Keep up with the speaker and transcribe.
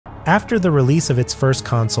After the release of its first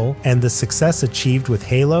console and the success achieved with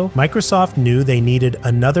Halo, Microsoft knew they needed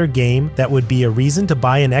another game that would be a reason to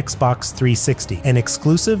buy an Xbox 360, an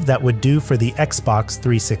exclusive that would do for the Xbox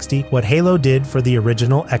 360 what Halo did for the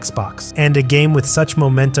original Xbox. And a game with such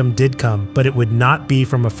momentum did come, but it would not be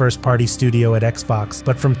from a first-party studio at Xbox,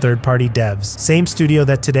 but from third-party devs. Same studio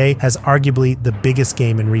that today has arguably the biggest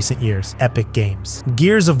game in recent years, Epic Games.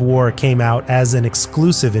 Gears of War came out as an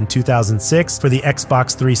exclusive in 2006 for the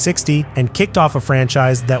Xbox 360 and kicked off a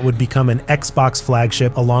franchise that would become an Xbox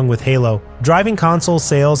flagship along with Halo. Driving console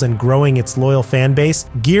sales and growing its loyal fan base,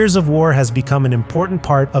 Gears of War has become an important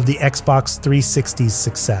part of the Xbox 360's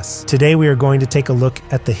success. Today we are going to take a look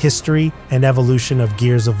at the history and evolution of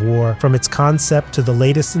Gears of War, from its concept to the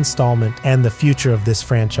latest installment and the future of this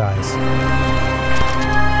franchise.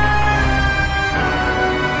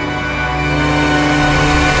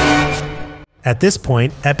 At this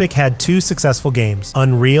point, Epic had two successful games: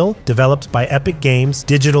 Unreal, developed by Epic Games,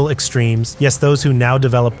 Digital Extremes, yes, those who now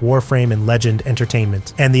develop Warframe and Legend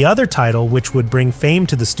Entertainment, and the other title which would bring fame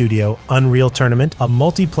to the studio, Unreal Tournament, a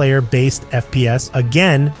multiplayer-based FPS,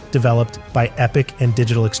 again developed by Epic and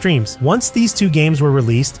Digital Extremes. Once these two games were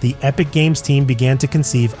released, the Epic Games team began to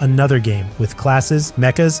conceive another game with classes,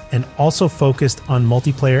 mechas, and also focused on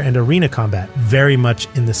multiplayer and arena combat, very much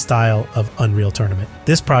in the style of Unreal Tournament.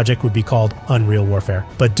 This project would be called Unreal Warfare.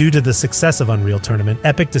 But due to the success of Unreal Tournament,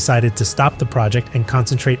 Epic decided to stop the project and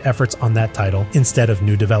concentrate efforts on that title instead of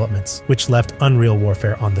new developments, which left Unreal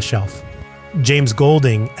Warfare on the shelf. James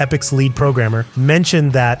Golding, Epic's lead programmer,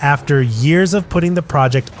 mentioned that after years of putting the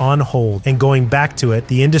project on hold and going back to it,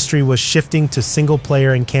 the industry was shifting to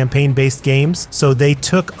single-player and campaign-based games, so they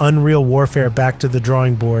took Unreal Warfare back to the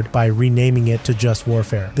drawing board by renaming it to just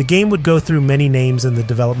Warfare. The game would go through many names in the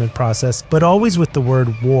development process, but always with the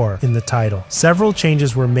word war in the title. Several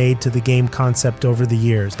changes were made to the game concept over the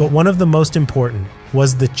years, but one of the most important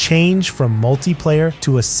was the change from multiplayer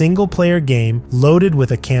to a single-player game loaded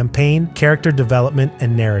with a campaign, character development,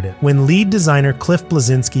 and narrative. When lead designer Cliff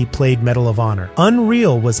Bleszinski played Medal of Honor,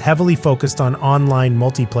 Unreal was heavily focused on online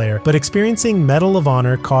multiplayer, but experiencing Medal of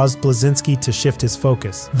Honor caused Bleszinski to shift his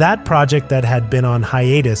focus. That project that had been on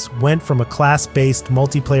hiatus went from a class-based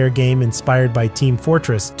multiplayer game inspired by Team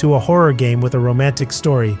Fortress to a horror game with a romantic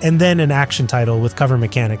story, and then an action title with cover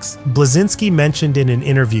mechanics. Bleszinski mentioned in an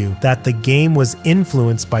interview that the game was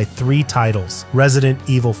influenced by three titles: Resident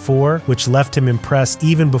Evil 4, which left him impressed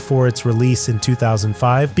even before its release in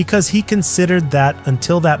 2005, because he considered that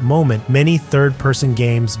until that moment, many third-person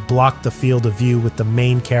games blocked the field of view with the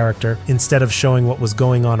main character instead of showing what was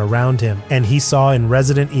going on around him, and he saw in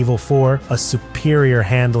Resident Evil 4 a superior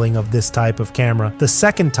handling of this type of camera. The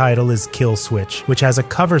second title is Kill Switch, which has a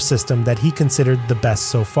cover system that he considered the best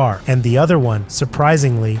so far, and the other one,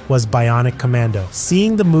 surprisingly, was Bionic Commando.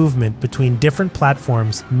 Seeing the movement between different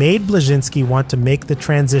platforms made Bleszinski want to make the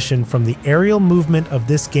transition from the aerial movement of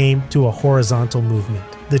this game to a horizontal movement.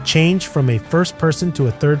 The change from a first-person to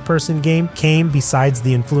a third-person game came besides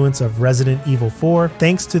the influence of Resident Evil 4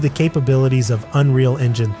 thanks to the capabilities of Unreal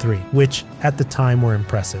Engine 3, which at the time were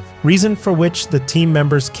impressive. Reason for which the team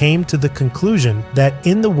members came to the conclusion that,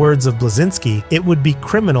 in the words of Bleszinski, it would be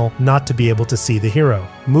criminal not to be able to see the hero.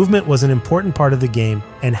 Movement was an important part of the game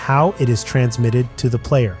and how it is transmitted to the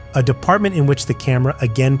player, a department in which the camera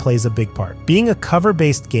again plays a big part. Being a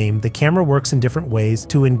cover-based game, the camera works in different ways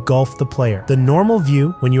to engulf the player. The normal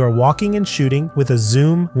view when you are walking and shooting, with a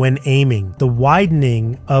zoom when aiming, the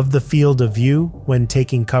widening of the field of view when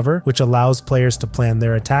taking cover, which allows players to plan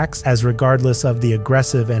their attacks as regardless of the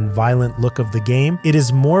aggressive and violent look of the game. It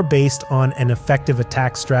is more based on an effective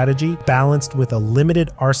attack strategy balanced with a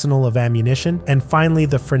limited arsenal of ammunition, and finally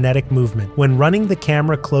the frenetic movement. When running, the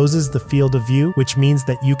camera closes the field of view, which means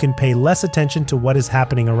that you can pay less attention to what is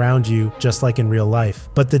happening around you, just like in real life.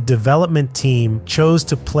 But the development team chose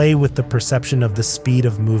to play with the perception of the speed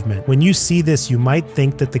of movement. When you see this, you might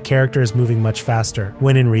think that the character is moving much faster,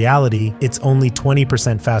 when in reality, it's only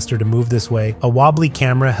 20% faster to move this way. A wobbly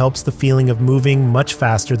camera helps the feeling of moving much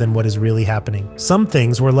faster than what is really happening. Some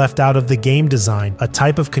things were left out of the game design. A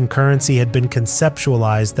type of concurrency had been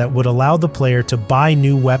conceptualized that would allow the player to buy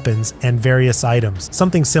new weapons and various items,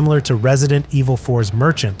 something similar to Resident Evil 4's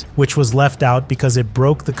Merchant, which was left out because it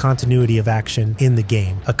broke the continuity of action in the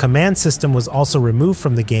game. A command system was also removed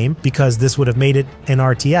from the game because this would have made it an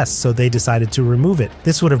RTS, so they decided to remove it.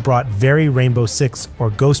 This would have brought very Rainbow Six or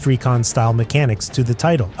Ghost Recon style mechanics to the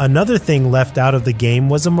title. Another thing left out of the game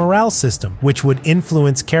was a morale system, which would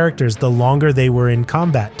influence characters the longer they were in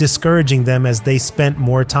combat, discouraging them as they spent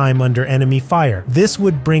more time under enemy fire. This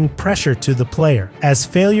would bring pressure to the player, as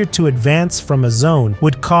failure to advance from a zone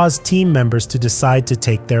would cause team members to decide to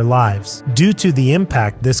take their lives. Due to the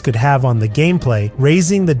impact this could have on the gameplay,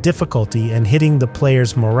 raising the difficulty and hitting the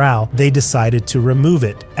player's morale, they decided to remove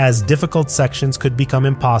it, as difficult sections could become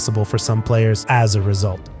impossible for some players as a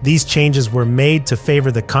result. These changes were made to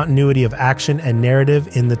favor the continuity of action and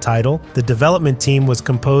narrative in the title. The development team was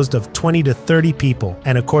composed of 20 to 30 people,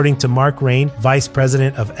 and according to Mark Rain, vice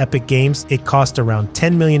president of Epic Games, it cost around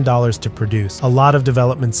 $10 million to produce. A lot of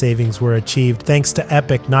development savings were achieved thanks to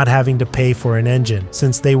Epic not having to pay for an engine,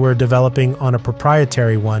 since they were developing on a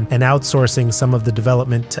proprietary one and outsourcing some of the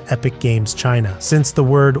development to Epic Games China. Since the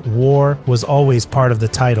word war was always part of the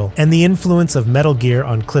title, and the influence of Metal Gear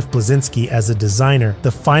on Cliff Bleszinski as a designer,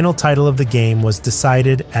 the final title of the game was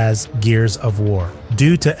decided as Gears of War.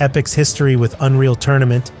 Due to Epic's history with Unreal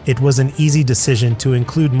Tournament, it was an easy decision to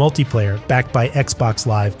include multiplayer backed by Xbox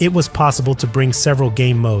Live. It was possible to bring several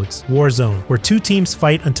game modes. Warzone, where two teams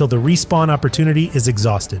fight until the respawn opportunity is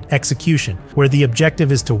exhausted. Execution, where the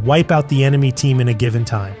objective is to wipe out the enemy team in a given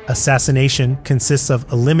time. Assassination consists of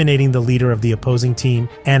eliminating the leader of the opposing team.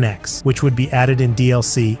 NX, which would be added in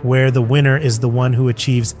DLC, where the winner is the one who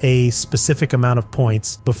achieves a specific amount of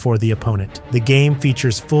points before the opponent. The game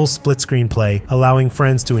features full split-screen play, allowing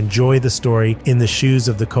friends to enjoy the story in the shoes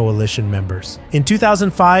of the Coalition members. In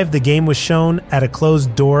 2005, the game was shown at a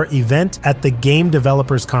closed-door event at the Game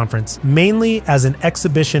Developers Conference, mainly as an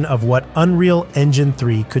exhibition of what Unreal Engine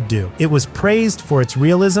 3 could do. It was praised for its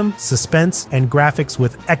realism, suspense, and graphics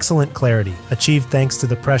with excellent clarity, achieved thanks to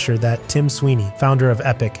the pressure that Tim Sweeney, founder of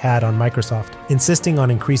Epic, had on Microsoft, insisting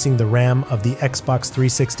on increasing the RAM of the Xbox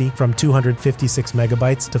 360 from 256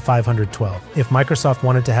 megabytes to 512. If Microsoft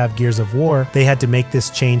wanted to have Gears of War, they had to make this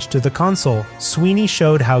change to the console. Sweeney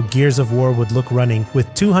showed how Gears of War would look running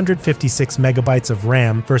with 256 megabytes of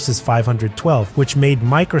RAM versus 512, which made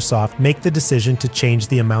Microsoft make the decision to change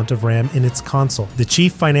the amount of RAM in its console. The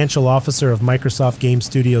chief financial officer of Microsoft Game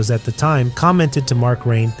Studios at the time commented to Mark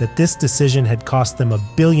Rain that this decision had cost them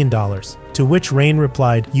 $1 billion, to which Rain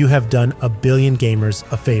replied, "You have done 1 billion gamers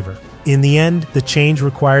a favor." In the end, the change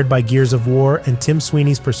required by Gears of War and Tim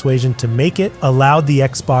Sweeney's persuasion to make it allowed the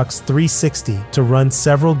Xbox 360 to run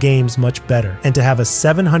several games much better and to have a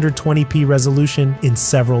 720p resolution in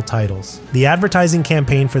several titles. The advertising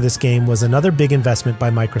campaign for this game was another big investment by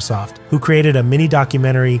Microsoft, who created a mini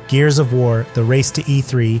documentary, Gears of War: The Race to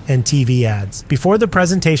E3, and TV ads. Before the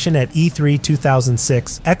presentation at E3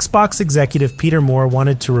 2006, Xbox executive Peter Moore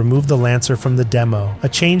wanted to remove the Lancer from the demo, a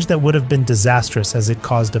change that would have been disastrous as it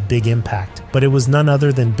caused a big impact, but it was none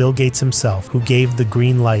other than Bill Gates himself who gave the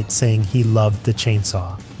green light, saying he loved the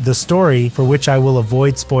chainsaw. The story, for which I will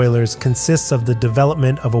avoid spoilers, consists of the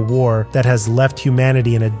development of a war that has left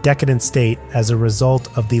humanity in a decadent state as a result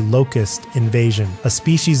of the Locust invasion. A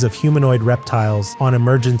species of humanoid reptiles on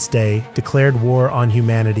Emergence Day declared war on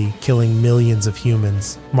humanity, killing millions of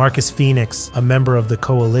humans. Marcus Phoenix, a member of the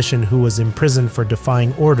Coalition who was imprisoned for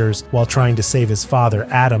defying orders while trying to save his father,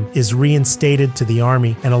 Adam, is reinstated to the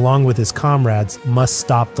army and along with his comrades must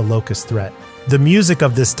stop the Locust threat. The music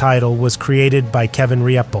of this title was created by Kevin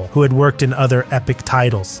Riepel, who had worked in other Epic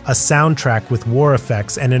titles, a soundtrack with war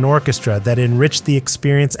effects and an orchestra that enriched the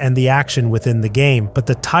experience and the action within the game, but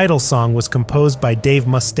the title song was composed by Dave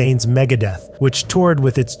Mustaine's Megadeth, which toured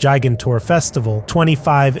with its Gigantor Festival,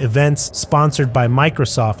 25 events sponsored by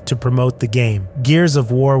Microsoft to promote the game. Gears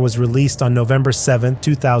of War was released on November 7,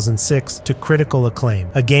 2006 to critical acclaim,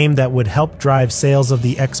 a game that would help drive sales of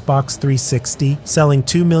the Xbox 360, selling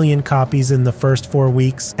 2 million copies in the first 4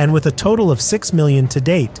 weeks, and with a total of 6 million to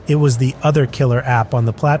date. It was the other killer app on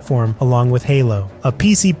the platform along with Halo. A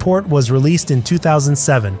PC port was released in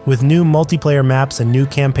 2007 with new multiplayer maps and new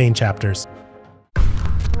campaign chapters.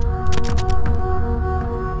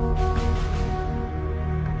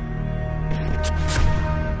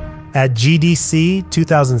 At GDC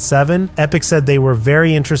 2007, Epic said they were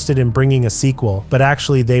very interested in bringing a sequel, but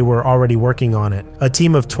actually they were already working on it. A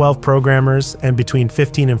team of 12 programmers and between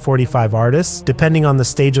 15 and 45 artists, depending on the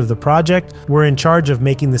stage of the project, were in charge of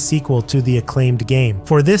making the sequel to the acclaimed game.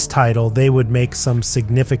 For this title, they would make some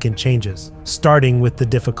significant changes, starting with the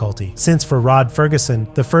difficulty. Since for Rod Ferguson,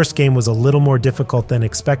 the first game was a little more difficult than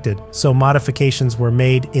expected, so modifications were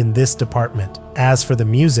made in this department. As for the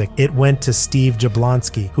music, it went to Steve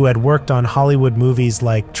Jablonsky, who had worked on Hollywood movies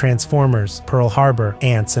like Transformers, Pearl Harbor,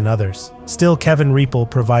 Ants, and others. Still, Kevin Riepel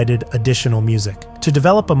provided additional music. To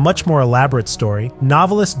develop a much more elaborate story,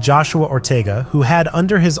 novelist Joshua Ortega, who had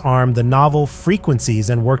under his arm the novel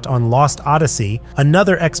Frequencies and worked on Lost Odyssey,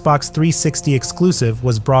 another Xbox 360 exclusive,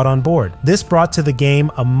 was brought on board. This brought to the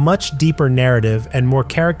game a much deeper narrative and more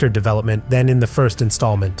character development than in the first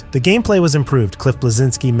installment. The gameplay was improved. Cliff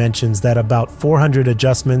Bleszinski mentions that about 400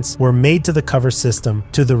 adjustments were made to the cover system,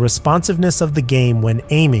 to the responsiveness of the game when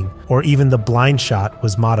aiming, or even the blind shot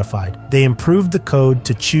was modified. They improved the code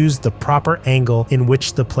to choose the proper angle in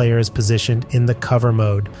which the player is positioned in the cover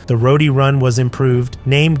mode. The roadie run was improved,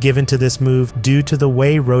 name given to this move due to the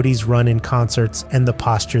way roadies run in concerts and the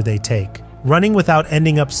posture they take. Running without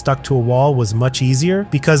ending up stuck to a wall was much easier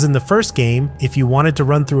because in the first game, if you wanted to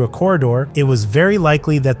run through a corridor, it was very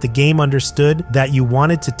likely that the game understood that you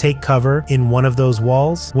wanted to take cover in one of those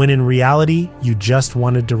walls, when in reality, you just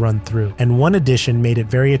wanted to run through. And one addition made it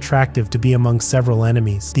very attractive to be among several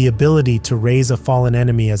enemies, the ability to raise a fallen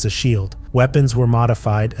enemy as a shield. Weapons were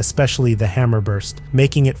modified, especially the hammer burst,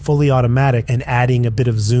 making it fully automatic and adding a bit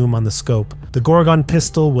of zoom on the scope. The Gorgon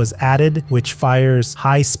pistol was added, which fires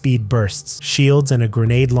high-speed bursts. Shields and a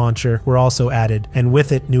grenade launcher were also added, and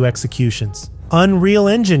with it, new executions. Unreal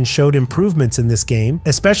Engine showed improvements in this game,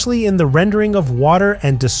 especially in the rendering of water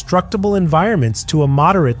and destructible environments to a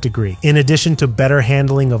moderate degree, in addition to better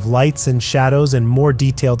handling of lights and shadows and more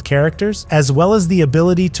detailed characters, as well as the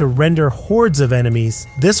ability to render hordes of enemies.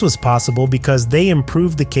 This was possible because they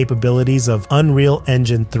improved the capabilities of Unreal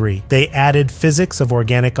Engine 3. They added physics of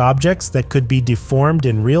organic objects that could be deformed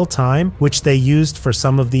in real time, which they used for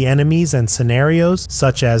some of the enemies and scenarios,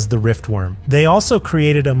 such as the Riftworm. They also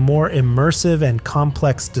created a more immersive and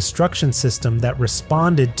complex destruction system that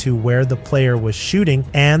responded to where the player was shooting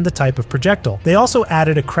and the type of projectile. They also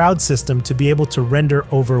added a crowd system to be able to render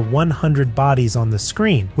over 100 bodies on the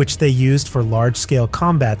screen, which they used for large-scale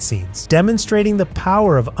combat scenes. Demonstrating the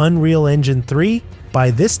power of Unreal Engine 3,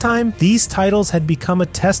 by this time, these titles had become a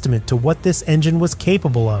testament to what this engine was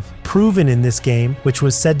capable of, proven in this game, which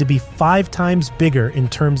was said to be 5 times bigger in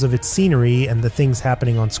terms of its scenery and the things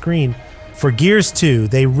happening on screen. For Gears 2,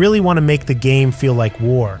 they really want to make the game feel like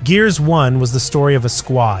war. Gears 1 was the story of a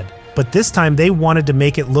squad, but this time they wanted to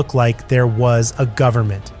make it look like there was a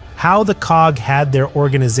government. How the COG had their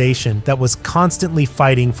organization that was constantly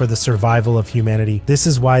fighting for the survival of humanity. This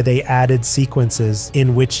is why they added sequences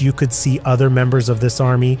in which you could see other members of this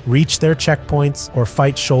army reach their checkpoints or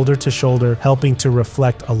fight shoulder to shoulder, helping to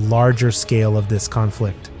reflect a larger scale of this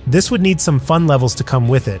conflict. This would need some fun levels to come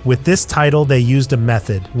with it. With this title, they used a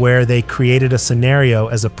method where they created a scenario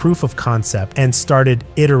as a proof of concept and started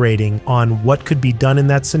iterating on what could be done in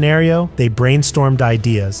that scenario. They brainstormed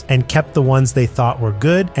ideas and kept the ones they thought were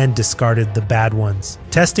good and discarded the bad ones.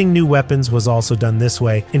 Testing new weapons was also done this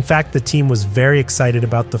way. In fact, the team was very excited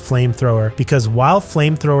about the flamethrower because while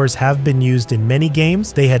flamethrowers have been used in many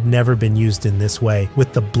games, they had never been used in this way,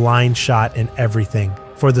 with the blind shot and everything.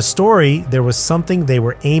 For the story, there was something they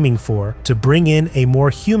were aiming for, to bring in a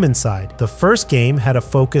more human side. The first game had a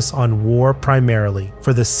focus on war primarily.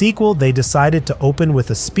 For the sequel, they decided to open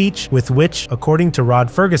with a speech with which, according to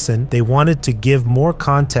Rod Ferguson, they wanted to give more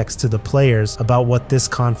context to the players about what this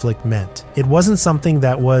conflict meant. It wasn't something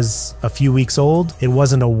that was a few weeks old. It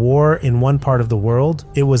wasn't a war in one part of the world.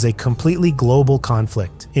 It was a completely global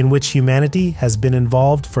conflict in which humanity has been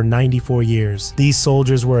involved for 94 years. These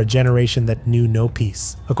soldiers were a generation that knew no peace.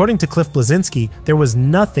 According to Cliff Bleszinski, there was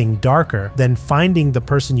nothing darker than finding the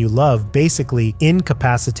person you love basically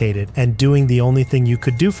incapacitated and doing the only thing you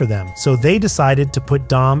could do for them. So they decided to put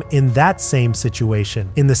Dom in that same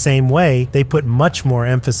situation. In the same way, they put much more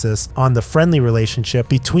emphasis on the friendly relationship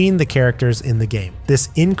between the characters in the game. This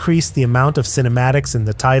increased the amount of cinematics in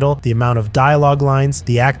the title, the amount of dialogue lines,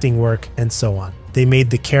 the acting work, and so on. They made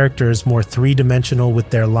the characters more three-dimensional with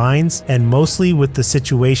their lines and mostly with the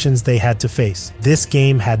situations they had to face. This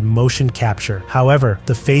game had motion capture. However,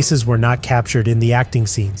 the faces were not captured in the acting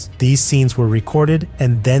scenes. These scenes were recorded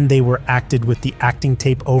and then they were acted with the acting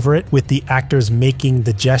tape over it, with the actors making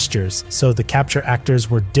the gestures, so the capture actors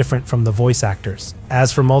were different from the voice actors.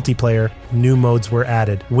 As for multiplayer, new modes were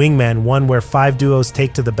added. Wingman, one where 5 duos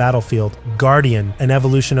take to the battlefield. Guardian, an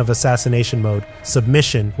evolution of assassination mode.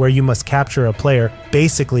 Submission, where you must capture a player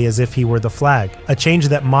basically as if he were the flag. A change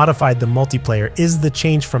that modified the multiplayer is the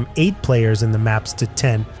change from 8 players in the maps to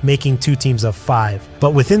 10, making 2 teams of 5.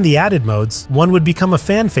 But within the added modes, one would become a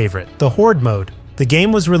fan favorite, the Horde mode. The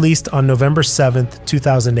game was released on November 7th,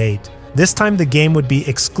 2008. This time the game would be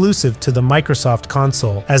exclusive to the Microsoft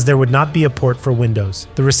console, as there would not be a port for Windows.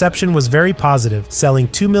 The reception was very positive, selling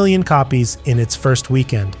 2 million copies in its first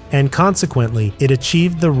weekend, and consequently, it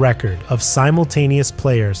achieved the record of simultaneous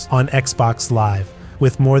players on Xbox Live,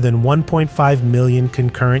 with more than 1.5 million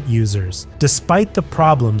concurrent users, despite the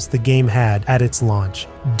problems the game had at its launch,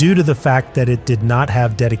 due to the fact that it did not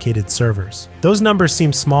have dedicated servers. Those numbers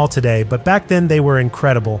seem small today, but back then they were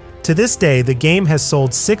incredible. To this day, the game has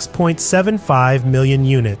sold 6.75 million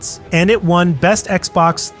units, and it won Best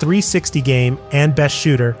Xbox 360 Game and Best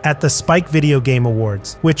Shooter at the Spike Video Game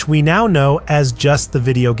Awards, which we now know as just the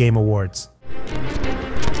Video Game Awards.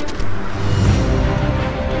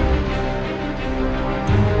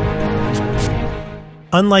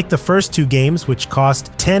 Unlike the first two games, which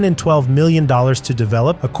cost $10 and $12 million to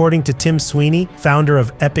develop, according to Tim Sweeney, founder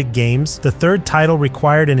of Epic Games, the third title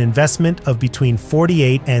required an investment of between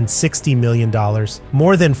 $48 and $60 million,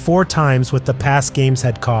 more than 4 times what the past games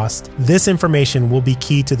had cost. This information will be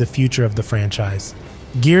key to the future of the franchise.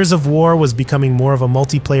 Gears of War was becoming more of a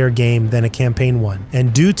multiplayer game than a campaign one,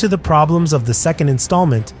 and due to the problems of the second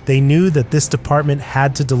installment, they knew that this department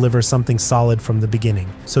had to deliver something solid from the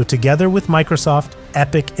beginning. So together with Microsoft,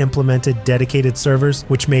 Epic implemented dedicated servers,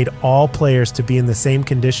 which made all players to be in the same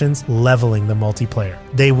conditions, leveling the multiplayer.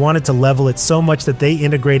 They wanted to level it so much that they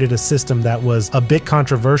integrated a system that was a bit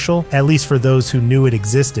controversial, at least for those who knew it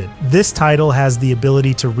existed. This title has the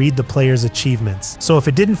ability to read the player's achievements, so if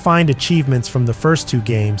it didn't find achievements from the first two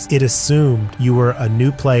games, it assumed you were a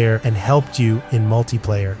new player and helped you in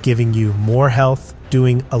multiplayer, giving you more health,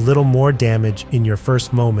 doing a little more damage in your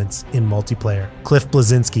first moments in multiplayer. Cliff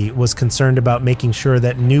Bleszinski was concerned about making sure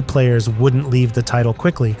that new players wouldn't leave the title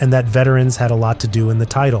quickly and that veterans had a lot to do in the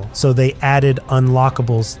title. So they added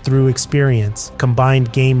unlockables through experience,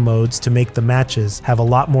 combined game modes to make the matches have a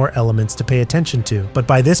lot more elements to pay attention to. But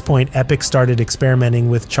by this point, Epic started experimenting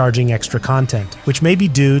with charging extra content, which may be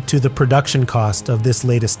due to the production cost of this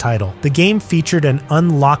latest title. The game featured an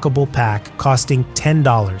unlockable pack costing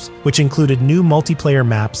 $10, which included new multiplayer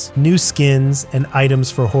maps, new skins, and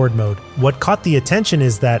items for Horde mode. What caught the attention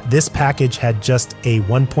is that this package had just a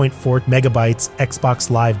 1.4 megabytes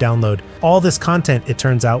Xbox Live download. All this content, it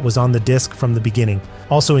turns out, was on the disc from the beginning.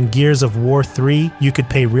 Also in Gears of War 3, you could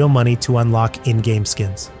pay real money to unlock in-game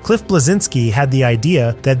skins. Cliff Bleszinski had the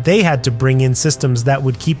idea that they had to bring in systems that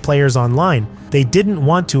would keep players online. They didn't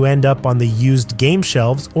want to end up on the used game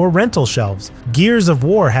shelves or rental shelves. Gears of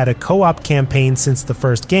War had a co-op campaign since the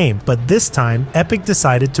first game, but this time, Epic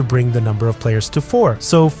decided to bring the number of players to 4,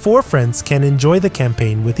 so 4 friends can enjoy the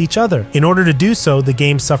campaign with each other. In order to do so, the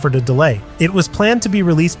game suffered a delay. It was planned to be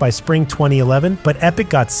released by spring 2011, but Epic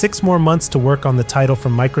got 6 more months to work on the title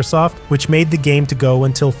from Microsoft, which made the game to go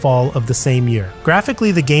until fall of the same year.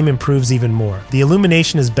 Graphically, the game improves even more. The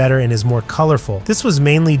illumination is better and is more colorful. This was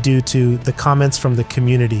mainly due to the comments from the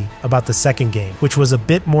community about the second game, which was a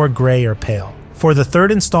bit more gray or pale. For the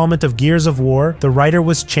third installment of Gears of War, the writer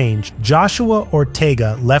was changed. Joshua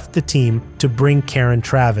Ortega left the team to bring Karen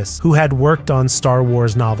Travis, who had worked on Star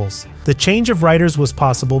Wars novels. The change of writers was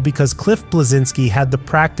possible because Cliff Bleszinski had the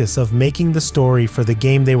practice of making the story for the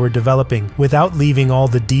game they were developing without leaving all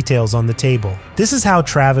the details on the table. This is how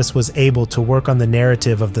Travis was able to work on the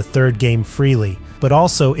narrative of the third game freely, but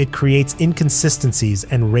also it creates inconsistencies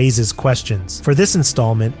and raises questions. For this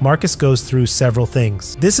installment, Marcus goes through several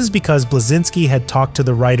things. This is because Bleszinski had talked to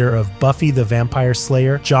the writer of Buffy the Vampire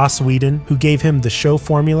Slayer, Joss Whedon, who gave him the show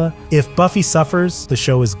formula. If Buffy suffers, the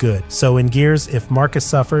show is good. So in Gears, if Marcus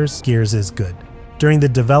suffers, Gears is good. During the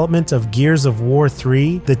development of Gears of War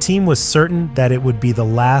 3, the team was certain that it would be the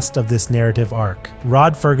last of this narrative arc.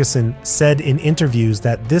 Rod Ferguson said in interviews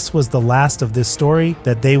that this was the last of this story,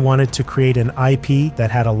 that they wanted to create an IP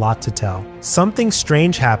that had a lot to tell. Something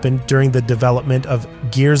strange happened during the development of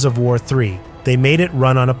Gears of War 3. They made it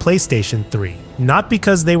run on a PlayStation 3. Not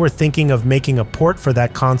because they were thinking of making a port for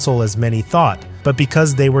that console as many thought, but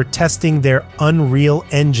because they were testing their Unreal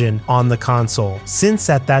Engine on the console. Since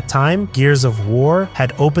at that time, Gears of War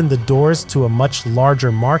had opened the doors to a much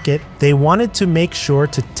larger market, they wanted to make sure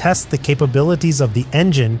to test the capabilities of the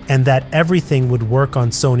engine and that everything would work on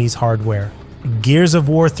Sony's hardware. Gears of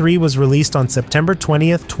War 3 was released on September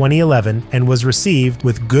 20th, 2011 and was received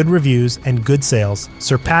with good reviews and good sales,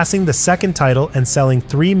 surpassing the second title and selling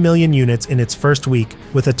 3 million units in its first week,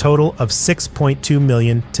 with a total of 6.2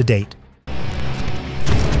 million to date.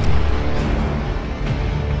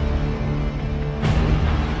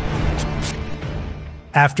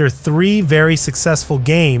 After 3 very successful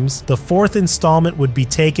games, the 4th installment would be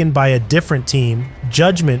taken by a different team.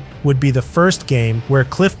 Judgment would be the first game where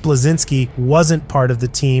Cliff Bleszinski wasn't part of the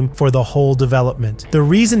team for the whole development. The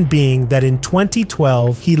reason being that in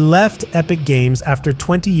 2012, he left Epic Games after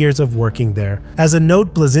 20 years of working there. As a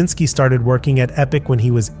note, Bleszinski started working at Epic when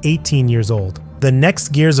he was 18 years old. The next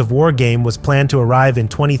Gears of War game was planned to arrive in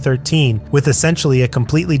 2013, with essentially a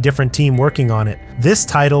completely different team working on it. This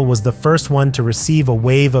title was the first one to receive a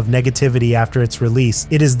wave of negativity after its release.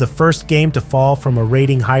 It is the first game to fall from a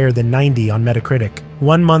rating higher than 90 on Metacritic.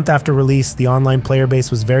 1 month after release, the online player base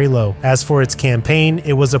was very low. As for its campaign,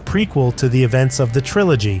 it was a prequel to the events of the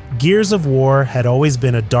trilogy. Gears of War had always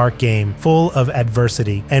been a dark game, full of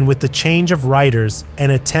adversity, and with the change of writers, an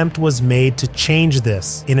attempt was made to change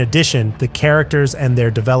this. In addition, the characters and their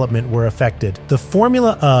development were affected. The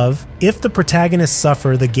formula of, if the protagonists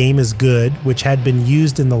suffer, the game is good, which had been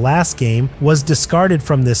used in the last game, was discarded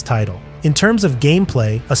from this title. In terms of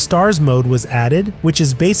gameplay, a stars mode was added, which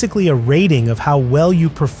is basically a rating of how well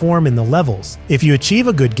you perform in the levels. If you achieve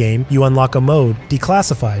a good game, you unlock a mode,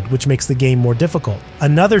 Declassified, which makes the game more difficult.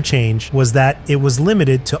 Another change was that it was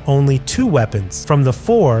limited to only 2 weapons, from the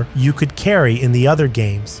 4 you could carry in the other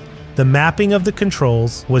games. The mapping of the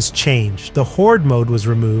controls was changed. The Horde mode was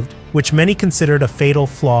removed, which many considered a fatal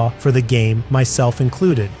flaw for the game, myself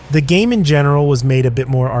included. The game in general was made a bit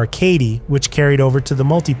more arcadey, which carried over to the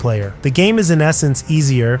multiplayer. The game is in essence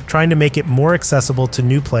easier, trying to make it more accessible to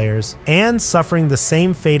new players, and suffering the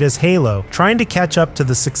same fate as Halo, trying to catch up to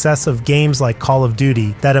the success of games like Call of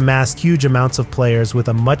Duty that amassed huge amounts of players with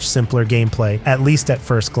a much simpler gameplay, at least at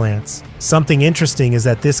first glance. Something interesting is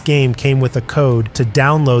that this game came with a code to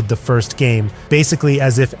download the first game, basically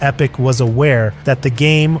as if Epic was aware that the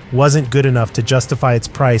game wasn't good enough to justify its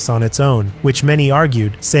price on its own, which many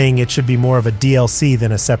argued, saying it should be more of a DLC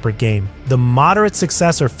than a separate game. The moderate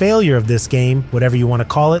success or failure of this game, whatever you want to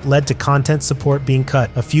call it, led to content support being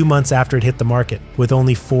cut a few months after it hit the market, with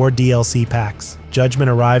only 4 DLC packs.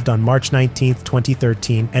 Judgment arrived on March 19,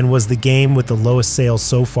 2013, and was the game with the lowest sales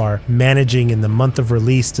so far, managing in the month of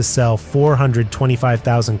release to sell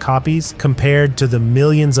 425,000 copies. Compared to the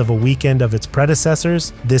millions of a weekend of its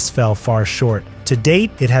predecessors, this fell far short. To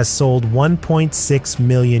date, it has sold 1.6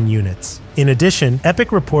 million units. In addition,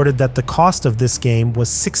 Epic reported that the cost of this game was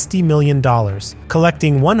 $60 million,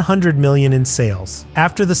 collecting $100 million in sales.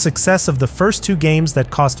 After the success of the first 2 games that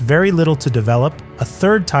cost very little to develop, a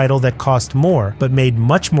third title that cost more but made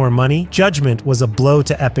much more money, Judgment was a blow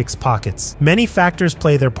to Epic's pockets. Many factors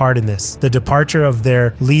play their part in this. The departure of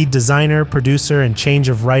their lead designer, producer, and change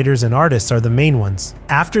of writers and artists are the main ones.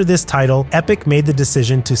 After this title, Epic made the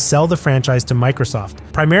decision to sell the franchise to Microsoft,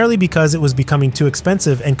 primarily because it was becoming too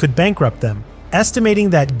expensive and could bankrupt them.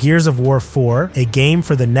 Estimating that Gears of War 4, a game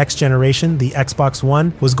for the next generation, the Xbox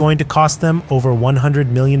One, was going to cost them over $100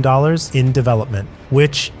 million in development,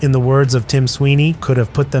 which, in the words of Tim Sweeney, could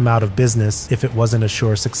have put them out of business if it wasn't a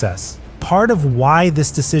sure success. Part of why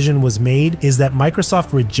this decision was made is that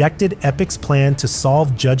Microsoft rejected Epic's plan to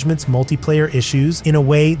solve Judgment's multiplayer issues in a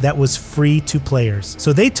way that was free to players.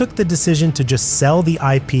 So they took the decision to just sell the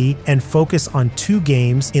IP and focus on 2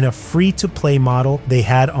 games in a free-to-play model they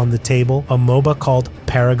had on the table, a MOBA called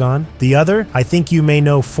Paragon. The other, I think you may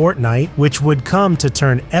know, Fortnite, which would come to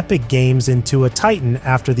turn Epic Games into a titan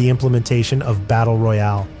after the implementation of Battle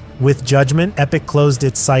Royale. With Judgment, Epic closed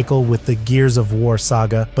its cycle with the Gears of War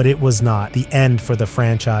saga, but it was not the end for the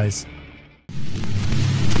franchise.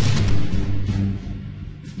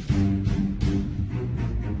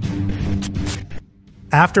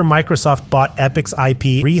 After Microsoft bought Epic's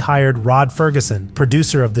IP, rehired Rod Ferguson,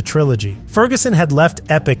 producer of the trilogy. Ferguson had left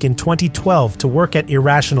Epic in 2012 to work at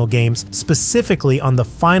Irrational Games, specifically on the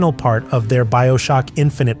final part of their BioShock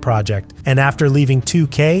Infinite project, and after leaving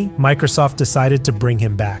 2K, Microsoft decided to bring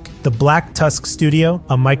him back. The Black Tusk Studio,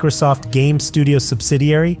 a Microsoft Game Studio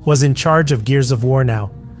subsidiary, was in charge of Gears of War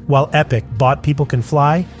now, while Epic bought People Can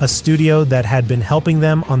Fly, a studio that had been helping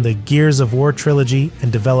them on the Gears of War trilogy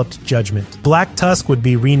and developed Judgment. Black Tusk would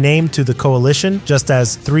be renamed to the Coalition, just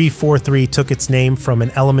as 343 took its name from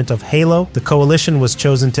an element of Halo. The Coalition was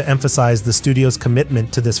chosen to emphasize the studio's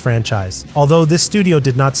commitment to this franchise. Although this studio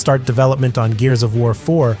did not start development on Gears of War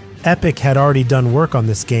 4, Epic had already done work on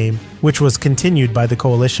this game, which was continued by the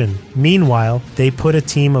Coalition. Meanwhile, they put a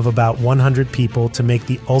team of about 100 people to make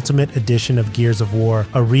the Ultimate Edition of Gears of War,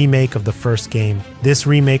 a remake of the first game. This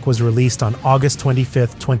remake was released on August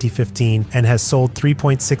 25th, 2015, and has sold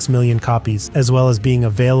 3.6 million copies, as well as being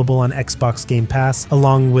available on Xbox Game Pass,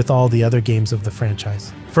 along with all the other games of the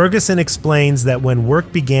franchise. Ferguson explains that when work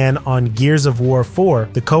began on Gears of War 4,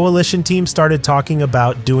 the Coalition team started talking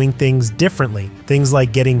about doing things differently, things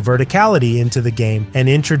like getting verticality into the game and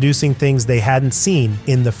introducing things they hadn't seen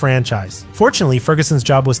in the franchise. Fortunately, Ferguson's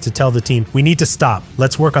job was to tell the team, we need to stop.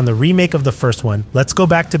 Let's work on the remake of the first one. Let's go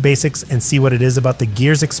back to basics and see what it is about the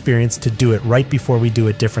Gears experience to do it right before we do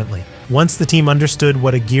it differently. Once the team understood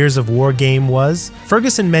what a Gears of War game was,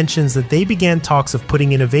 Ferguson mentions that they began talks of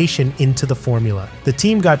putting innovation into the formula. The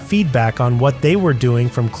team got feedback on what they were doing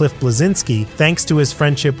from Cliff Bleszinski thanks to his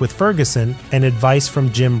friendship with Ferguson and advice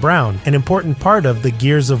from Jim Brown, an important part of the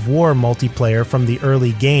Gears of War multiplayer from the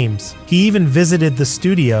early games. He even visited the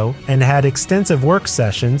studio and had extensive work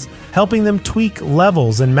sessions, helping them tweak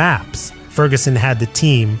levels and maps. Ferguson had the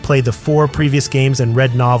team play the 4 previous games and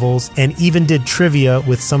read novels, and even did trivia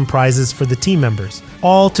with some prizes for the team members,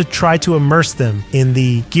 all to try to immerse them in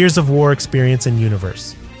the Gears of War experience and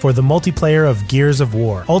universe. For the multiplayer of Gears of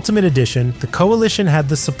War Ultimate Edition, the Coalition had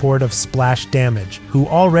the support of Splash Damage, who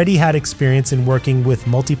already had experience in working with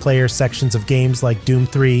multiplayer sections of games like Doom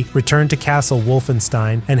 3, Return to Castle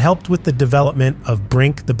Wolfenstein, and helped with the development of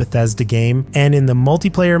Brink, the Bethesda game, and in the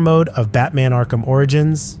multiplayer mode of Batman Arkham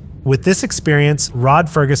Origins. With this experience, Rod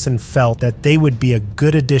Ferguson felt that they would be a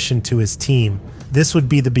good addition to his team. This would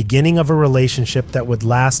be the beginning of a relationship that would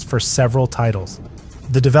last for several titles.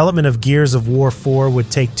 The development of Gears of War 4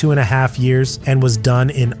 would take 2.5 years and was done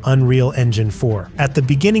in Unreal Engine 4. At the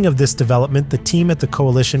beginning of this development, the team at the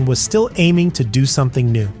Coalition was still aiming to do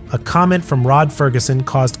something new. A comment from Rod Ferguson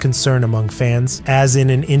caused concern among fans, as in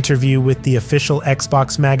an interview with the official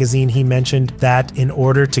Xbox magazine he mentioned that in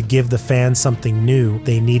order to give the fans something new,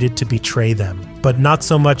 they needed to betray them. But not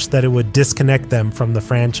so much that it would disconnect them from the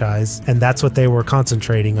franchise, and that's what they were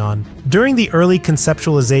concentrating on. During the early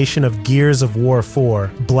conceptualization of Gears of War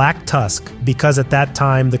 4, Black Tusk, because at that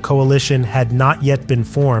time the Coalition had not yet been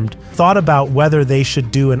formed, thought about whether they should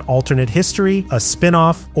do an alternate history, a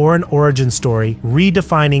spin-off, or an origin story,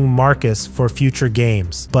 redefining Marcus for future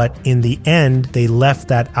games. But in the end, they left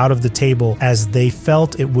that out of the table as they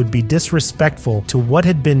felt it would be disrespectful to what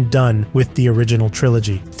had been done with the original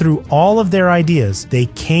trilogy. Through all of their ideas, they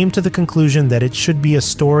came to the conclusion that it should be a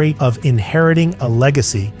story of inheriting a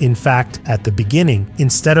legacy. In fact, at the beginning,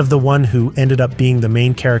 instead of the one who ended up being the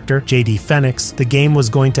main character, JD Phoenix, the game was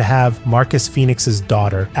going to have Marcus Phoenix's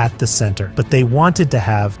daughter at the center. But they wanted to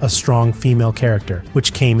have a strong female character,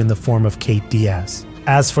 which came in the form of Kate Diaz.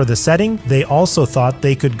 As for the setting, they also thought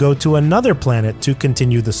they could go to another planet to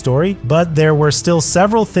continue the story, but there were still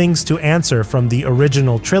several things to answer from the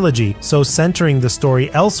original trilogy, so centering the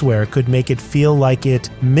story elsewhere could make it feel like it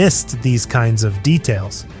missed these kinds of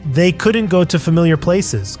details. They couldn't go to familiar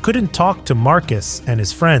places, couldn't talk to Marcus and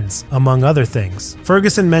his friends, among other things.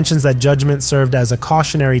 Ferguson mentions that Judgment served as a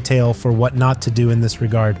cautionary tale for what not to do in this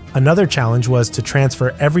regard. Another challenge was to transfer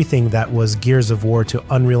everything that was Gears of War to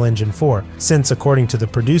Unreal Engine 4, since according to the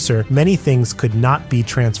producer, many things could not be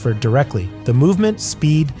transferred directly. The movement,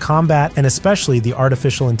 speed, combat, and especially the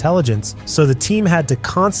artificial intelligence, so the team had to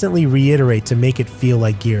constantly reiterate to make it feel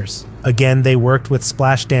like Gears. Again, they worked with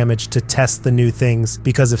Splash Damage to test the new things,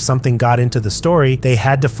 because if something got into the story, they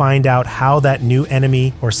had to find out how that new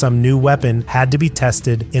enemy or some new weapon had to be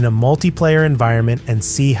tested in a multiplayer environment and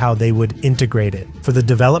see how they would integrate it. For the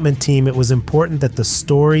development team, it was important that the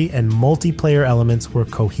story and multiplayer elements were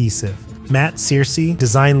cohesive. Matt Searcy,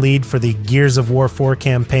 design lead for the Gears of War 4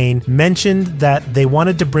 campaign, mentioned that they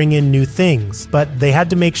wanted to bring in new things, but they had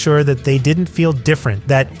to make sure that they didn't feel different,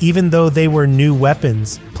 that even though they were new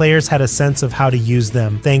weapons, players had a sense of how to use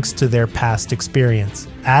them thanks to their past experience.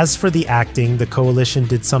 As for the acting, the Coalition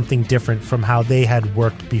did something different from how they had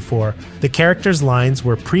worked before. The characters' lines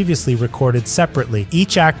were previously recorded separately.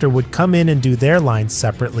 Each actor would come in and do their lines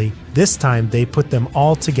separately. This time, they put them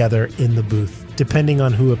all together in the booth, depending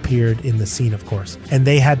on who appeared in the scene, of course, and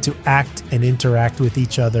they had to act and interact with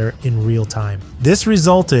each other in real time. This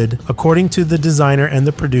resulted, according to the designer and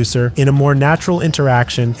the producer, in a more natural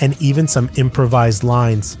interaction and even some improvised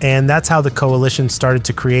lines. And that's how the Coalition started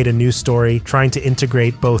to create a new story, trying to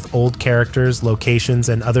integrate both old characters, locations,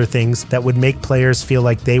 and other things that would make players feel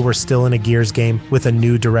like they were still in a Gears game with a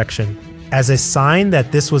new direction. As a sign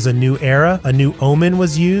that this was a new era, a new omen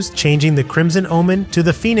was used, changing the Crimson Omen to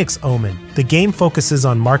the Phoenix Omen. The game focuses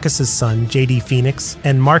on Marcus's son, JD Phoenix,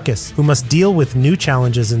 and Marcus, who must deal with new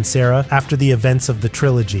challenges in Serra after the events of the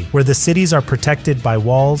trilogy, where the cities are protected by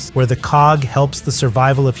walls, where the COG helps the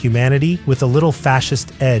survival of humanity with a little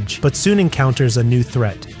fascist edge, but soon encounters a new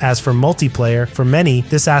threat. As for multiplayer, for many,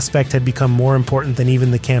 this aspect had become more important than even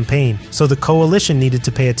the campaign, so the Coalition needed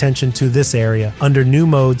to pay attention to this area under new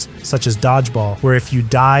modes such as Dodgeball, where if you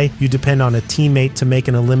die, you depend on a teammate to make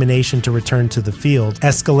an elimination to return to the field,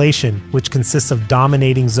 Escalation, which consists of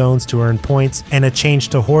dominating zones to earn points, and a change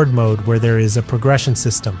to Horde mode where there is a progression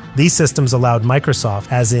system. These systems allowed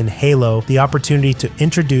Microsoft, as in Halo, the opportunity to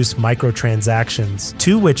introduce microtransactions,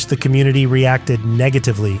 to which the community reacted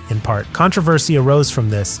negatively in part. Controversy arose from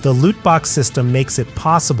this. The loot box system makes it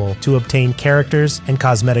possible to obtain characters and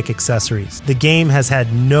cosmetic accessories. The game has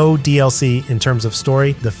had no DLC in terms of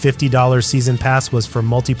story. The $50 season pass was for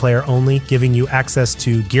multiplayer only, giving you access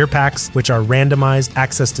to gear packs, which are randomized,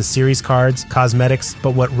 access to series cards, cosmetics,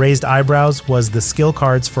 but what raised eyebrows was the skill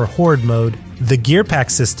cards for Horde mode. The gear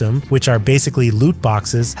pack system, which are basically loot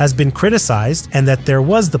boxes, has been criticized, and that there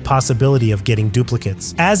was the possibility of getting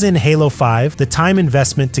duplicates. As in Halo 5, the time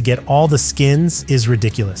investment to get all the skins is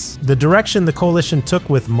ridiculous. The direction the Coalition took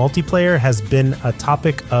with multiplayer has been a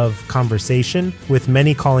topic of conversation, with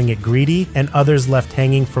many calling it greedy and others left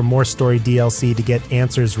hanging for more story DLC to get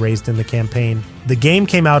answers raised in the campaign. The game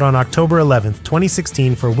came out on October 11th,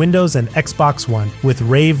 2016 for Windows and Xbox One with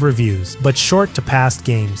rave reviews, but short to past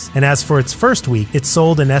games. And as for its first week, it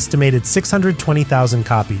sold an estimated 620,000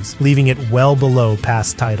 copies, leaving it well below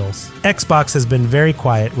past titles. Xbox has been very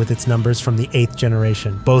quiet with its numbers from the 8th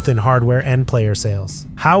generation, both in hardware and player sales.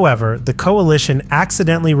 However, the Coalition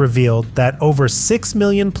accidentally revealed that over 6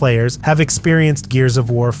 million players have experienced Gears of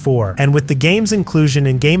War 4, and with the game's inclusion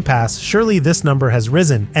in Game Pass, surely this number has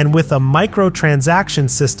risen, and with a microtransaction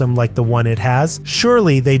system like the one it has,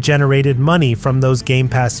 surely they generated money from those Game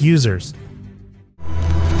Pass users.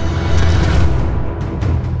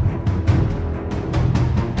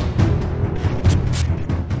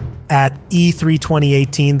 At E3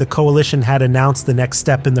 2018, the Coalition had announced the next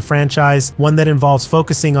step in the franchise, one that involves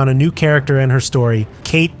focusing on a new character and her story,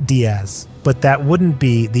 Kate Diaz. But that wouldn't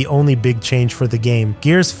be the only big change for the game.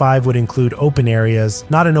 Gears 5 would include open areas,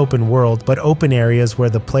 not an open world, but open areas where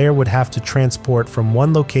the player would have to transport from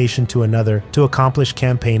one location to another to accomplish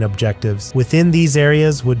campaign objectives. Within these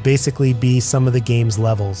areas would basically be some of the game's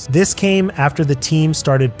levels. This came after the team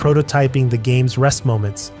started prototyping the game's rest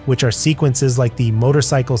moments, which are sequences like the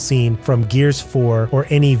motorcycle scene from Gears 4 or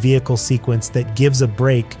any vehicle sequence that gives a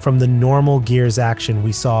break from the normal Gears action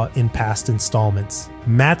we saw in past installments.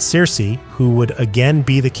 Matt Searcy, who would again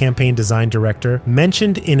be the campaign design director,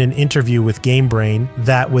 mentioned in an interview with GameBrain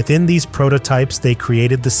that within these prototypes they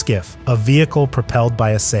created the Skiff, a vehicle propelled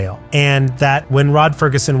by a sail, and that when Rod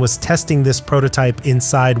Ferguson was testing this prototype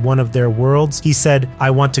inside one of their worlds, he said, "I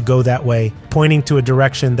want to go that way," pointing to a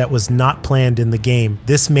direction that was not planned in the game.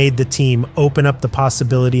 This made the team open up the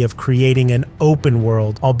possibility of creating an open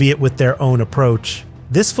world, albeit with their own approach.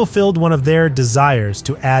 This fulfilled one of their desires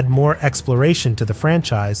to add more exploration to the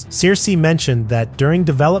franchise. Searcy mentioned that during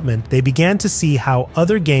development, they began to see how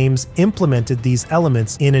other games implemented these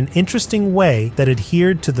elements in an interesting way that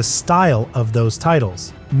adhered to the style of those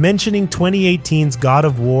titles. Mentioning 2018's God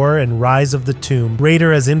of War and Rise of the Tomb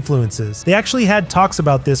Raider as influences. They actually had talks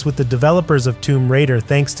about this with the developers of Tomb Raider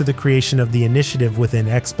thanks to the creation of the initiative within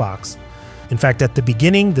Xbox. In fact, at the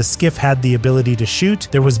beginning, the Skiff had the ability to shoot,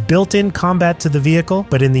 there was built-in combat to the vehicle,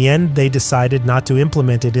 but in the end, they decided not to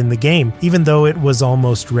implement it in the game, even though it was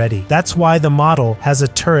almost ready. That's why the model has a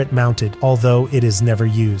turret mounted, although it is never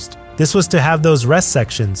used. This was to have those rest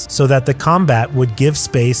sections so that the combat would give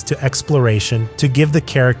space to exploration, to give the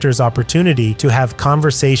characters opportunity to have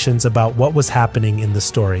conversations about what was happening in the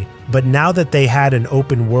story. But now that they had an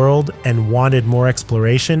open world and wanted more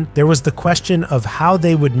exploration, there was the question of how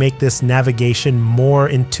they would make this navigation more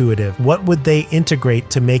intuitive. What would they integrate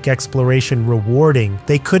to make exploration rewarding?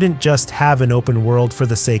 They couldn't just have an open world for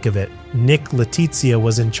the sake of it. Nick Letizia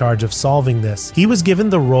was in charge of solving this. He was given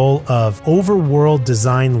the role of overworld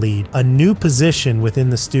design lead, a new position within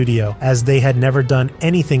the studio, as they had never done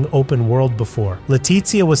anything open world before.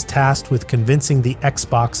 Letizia was tasked with convincing the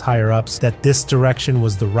Xbox higher-ups that this direction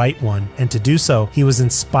was the right one, and to do so, he was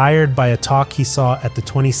inspired by a talk he saw at the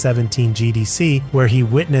 2017 GDC, where he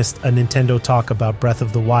witnessed a Nintendo talk about Breath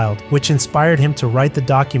of the Wild, which inspired him to write the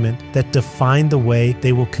document that defined the way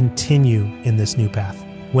they will continue in this new path.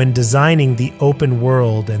 When designing the open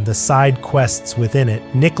world and the side quests within it,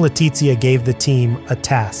 Nick Letizia gave the team a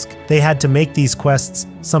task. They had to make these quests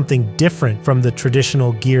something different from the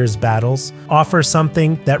traditional Gears battles, offer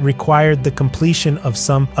something that required the completion of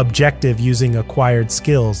some objective using acquired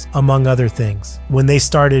skills, among other things. When they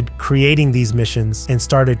started creating these missions and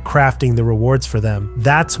started crafting the rewards for them,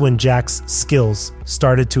 that's when Jack's skills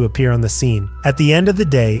started to appear on the scene. At the end of the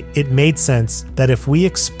day, it made sense that if we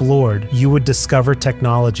explored, you would discover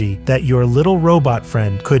technology that your little robot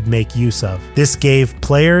friend could make use of. This gave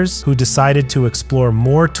players who decided to explore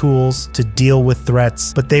more tools to deal with threats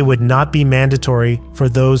yes, but they would not be mandatory for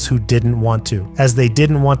those who didn't want to, as they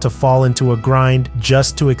didn't want to fall into a grind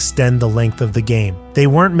just to extend the length of the game. They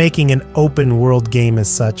weren't making an open world game as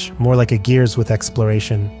such, more like a Gears with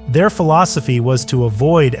exploration. Their philosophy was to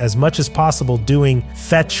avoid as much as possible doing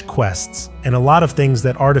fetch quests and a lot of things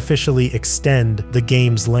that artificially extend the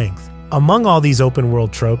game's length. Among all these open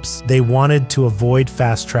world tropes, they wanted to avoid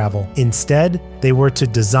fast travel. Instead, they were to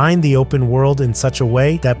design the open world in such a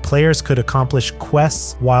way that players could accomplish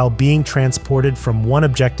quests while being transported from one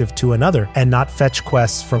objective to another, and not fetch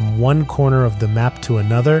quests from one corner of the map to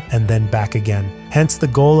another and then back again. Hence the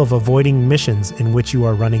goal of avoiding missions in which you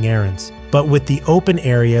are running errands. But with the open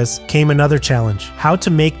areas came another challenge: how to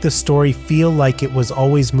make the story feel like it was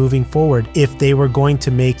always moving forward if they were going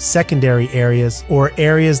to make secondary areas or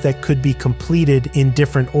areas that could be completed in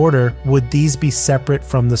different order. Would these be separate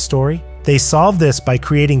from the story? They solved this by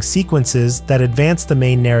creating sequences that advance the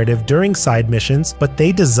main narrative during side missions, but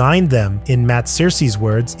they designed them, in Matt Searcy's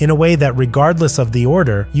words, in a way that regardless of the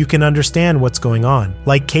order, you can understand what's going on.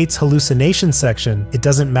 Like Kate's hallucination section, it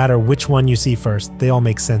doesn't matter which one you see first, they all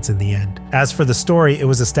make sense in the end. As for the story, it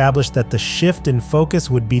was established that the shift in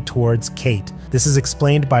focus would be towards Kate. This is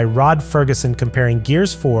explained by Rod Ferguson comparing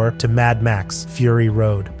Gears 4 to Mad Max: Fury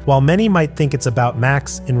Road. While many might think it's about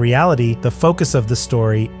Max, in reality, the focus of the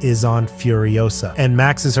story is on Furiosa, and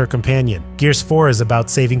Max is her companion. Gears 4 is about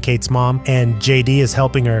saving Kate's mom, and JD is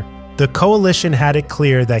helping her. The Coalition had it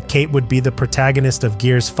clear that Kate would be the protagonist of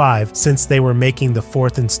Gears 5 since they were making the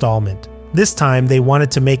 4th installment. This time, they wanted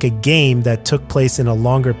to make a game that took place in a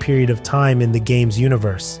longer period of time in the game's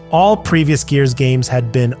universe. All previous Gears games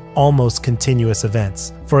had been almost continuous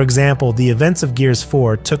events. For example, the events of Gears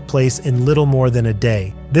 4 took place in little more than a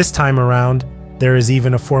day. This time around, there is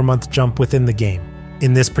even a 4-month jump within the game.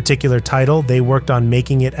 In this particular title, they worked on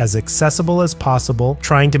making it as accessible as possible,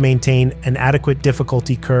 trying to maintain an adequate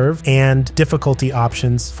difficulty curve and difficulty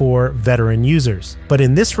options for veteran users. But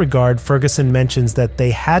in this regard, Ferguson mentions that they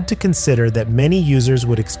had to consider that many users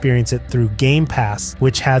would experience it through Game Pass,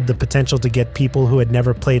 which had the potential to get people who had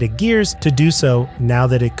never played a Gears to do so now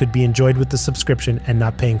that it could be enjoyed with the subscription and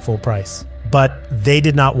not paying full price. But they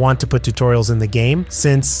did not want to put tutorials in the game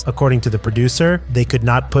since, according to the producer, they could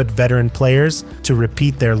not put veteran players to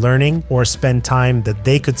repeat their learning or spend time that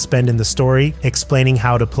they could spend in the story explaining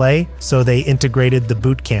how to play, so they integrated the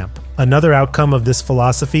boot camp. Another outcome of this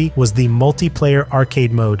philosophy was the multiplayer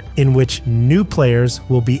arcade mode, in which new players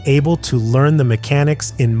will be able to learn the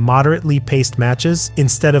mechanics in moderately paced matches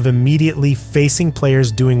instead of immediately facing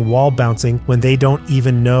players doing wall bouncing when they don't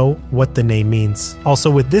even know what the name means. Also,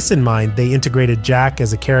 with this in mind, they integrated Jack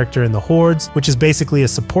as a character in the Hordes, which is basically a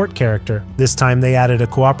support character. This time they added a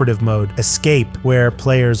cooperative mode, Escape, where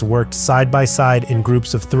players worked side by side in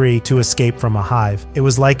groups of 3 to escape from a hive. It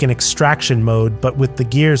was like an extraction mode, but with the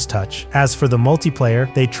Gears touch. As for the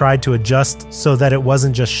multiplayer, they tried to adjust so that it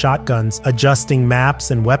wasn't just shotguns, adjusting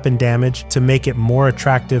maps and weapon damage to make it more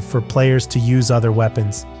attractive for players to use other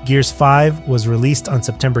weapons. Gears 5 was released on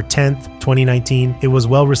September 10th, 2019. It was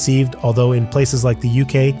well received, although in places like the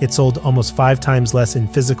UK, it sold almost 5 times less in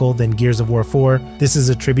physical than Gears of War 4. This is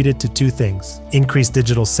attributed to 2 things: increased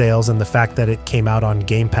digital sales and the fact that it came out on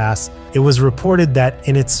Game Pass. It was reported that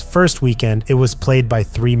in its first weekend, it was played by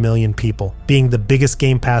 3 million people, being the biggest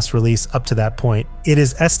Game Pass release up to that point. It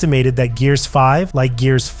is estimated that Gears 5, like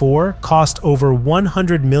Gears 4, cost over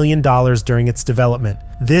 $100 million during its development.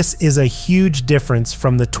 This is a huge difference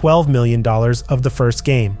from the $12 million of the first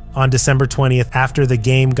game. On December 20th, after the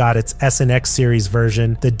game got its SNX series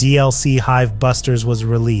version, the DLC Hive Busters was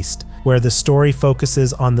released, where the story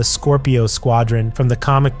focuses on the Scorpio Squadron from the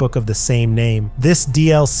comic book of the same name. This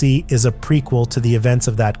DLC is a prequel to the events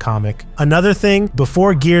of that comic. Another thing,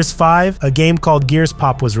 before Gears 5, a game called Gears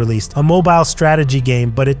Pop was released, a mobile strategy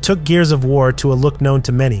game, but it took Gears of War to a look known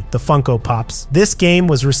to many, the Funko Pops. This game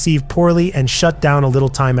was received poorly and shut down a little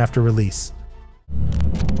time after release.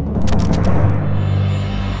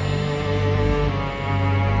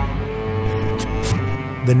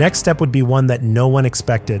 The next step would be one that no one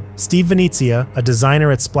expected. Steve Venezia, a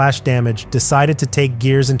designer at Splash Damage, decided to take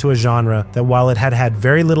Gears into a genre that, while it had had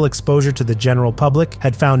very little exposure to the general public,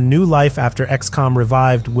 had found new life after XCOM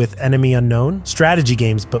revived with Enemy Unknown, strategy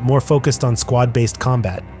games but more focused on squad-based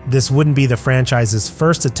combat. This wouldn't be the franchise's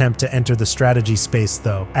first attempt to enter the strategy space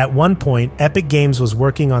though. At one point, Epic Games was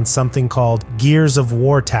working on something called Gears of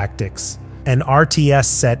War Tactics, an RTS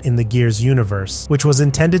set in the Gears universe, which was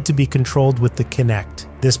intended to be controlled with the Kinect.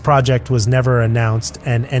 This project was never announced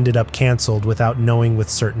and ended up cancelled without knowing with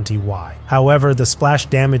certainty why. However, the Splash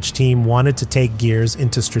Damage team wanted to take Gears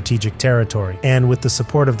into strategic territory, and with the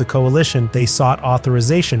support of the Coalition, they sought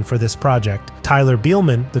authorization for this project. Tyler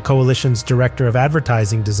Bielman, the Coalition's director of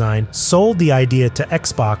advertising design, sold the idea to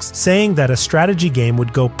Xbox, saying that a strategy game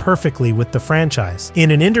would go perfectly with the franchise.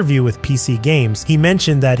 In an interview with PC Games, he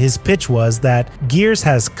mentioned that his pitch was that Gears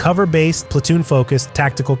has cover-based, platoon-focused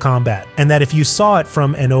tactical combat, and that if you saw it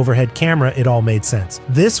from an overhead camera, it all made sense.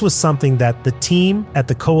 This was something that the team at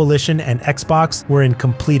the Coalition and Xbox were in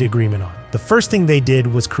complete agreement on. The first thing they did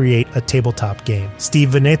was create a tabletop game.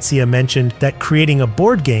 Steve Venezia mentioned that creating a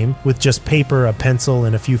board game with just paper, a pencil,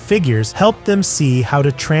 and a few figures helped them see how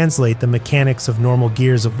to translate the mechanics of normal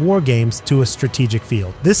Gears of War games to a strategic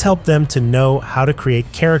field. This helped them to know how to create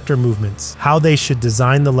character movements, how they should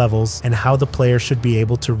design the levels, and how the player should be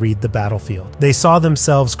able to read the battlefield. They saw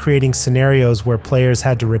themselves creating scenarios where players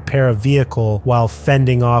had to repair a vehicle while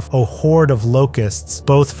fending off a horde of locusts,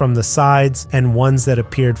 both from the sides and ones that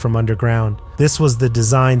appeared from underground. This was the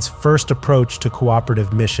design's first approach to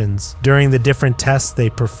cooperative missions. During the different tests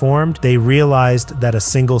they performed, they realized that a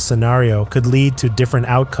single scenario could lead to different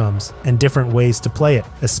outcomes and different ways to play it,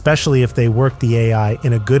 especially if they worked the AI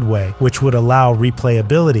in a good way, which would allow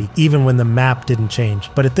replayability even when the map didn't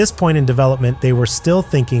change. But at this point in development, they were still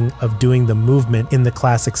thinking of doing the movement in the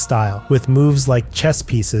classic style, with moves like chess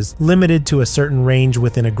pieces limited to a certain range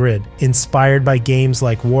within a grid. Inspired by games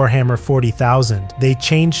like Warhammer 40,000, they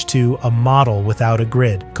changed to a model without a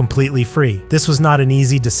grid, completely free. This was not an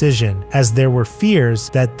easy decision, as there were fears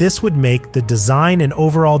that this would make the design and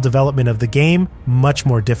overall development of the game much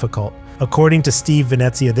more difficult. According to Steve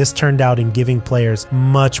Venezia, this turned out in giving players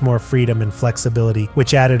much more freedom and flexibility,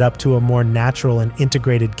 which added up to a more natural and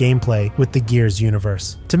integrated gameplay with the Gears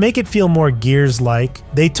universe. To make it feel more Gears-like,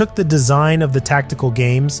 they took the design of the tactical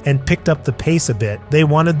games and picked up the pace a bit. They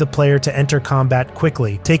wanted the player to enter combat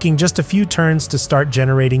quickly, taking just a few turns to start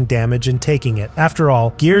generating damage and taking it. After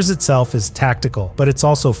all, Gears itself is tactical, but it's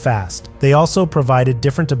also fast. They also provided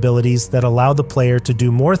different abilities that allow the player to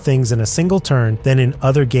do more things in a single turn than in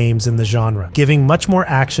other games in the genre, giving much more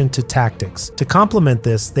action to tactics. To complement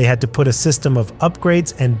this, they had to put a system of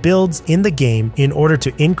upgrades and builds in the game in order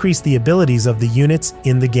to increase the abilities of the units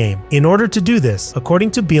in the game. In order to do this,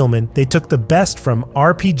 according to Bielman, they took the best from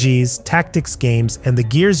RPGs, tactics games, and the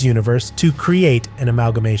Gears universe to create an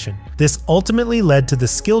amalgamation. This ultimately led to the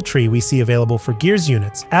skill tree we see available for Gears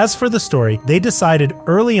units. As for the story, they decided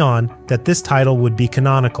early on that this title would be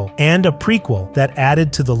canonical, and a prequel that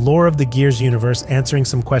added to the lore of the Gears universe, answering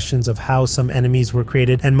some questions of how some enemies were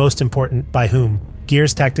created, and most important, by whom.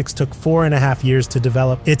 Gears Tactics took 4.5 years to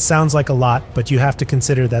develop. It sounds like a lot, but you have to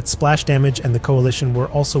consider that Splash Damage and the Coalition were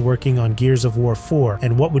also working on Gears of War 4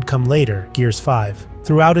 and what would come later, Gears 5.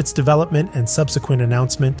 Throughout its development and subsequent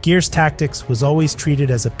announcement, Gears Tactics was always treated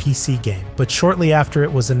as a PC game, but shortly after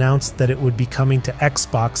it was announced that it would be coming to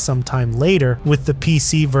Xbox sometime later, with the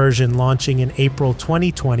PC version launching in April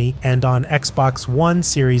 2020 and on Xbox One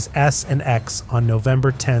Series S and X on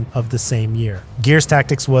November 10th of the same year. Gears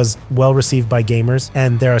Tactics was well received by gamers,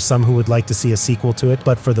 and there are some who would like to see a sequel to it,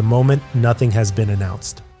 but for the moment, nothing has been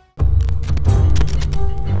announced.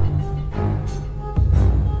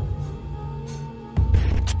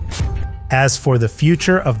 As for the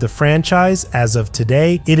future of the franchise, as of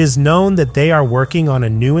today, it is known that they are working on a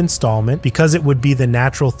new installment because it would be the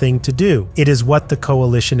natural thing to do. It is what the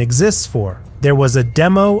Coalition exists for. There was a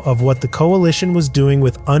demo of what the Coalition was doing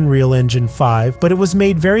with Unreal Engine 5, but it was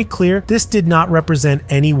made very clear this did not represent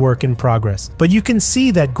any work in progress. But you can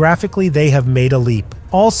see that graphically they have made a leap.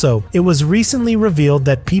 Also, it was recently revealed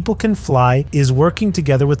that People Can Fly is working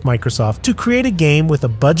together with Microsoft to create a game with a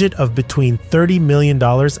budget of between $30 million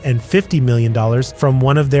and $50 million from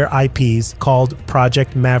one of their IPs called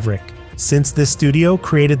Project Maverick. Since this studio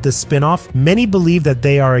created the spin-off, many believe that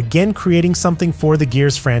they are again creating something for the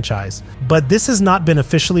Gears franchise. But this has not been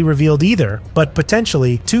officially revealed either, but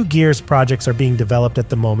potentially 2 Gears projects are being developed at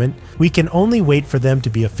the moment. We can only wait for them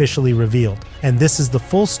to be officially revealed. And this is the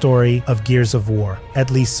full story of Gears of War,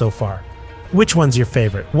 at least so far. Which one's your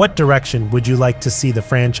favorite? What direction would you like to see the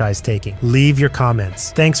franchise taking? Leave your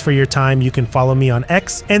comments. Thanks for your time. You can follow me on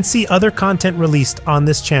X and see other content released on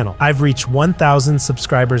this channel. I've reached 1,000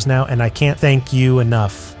 subscribers now, and I can't thank you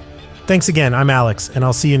enough. Thanks again. I'm Alex, and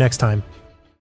I'll see you next time.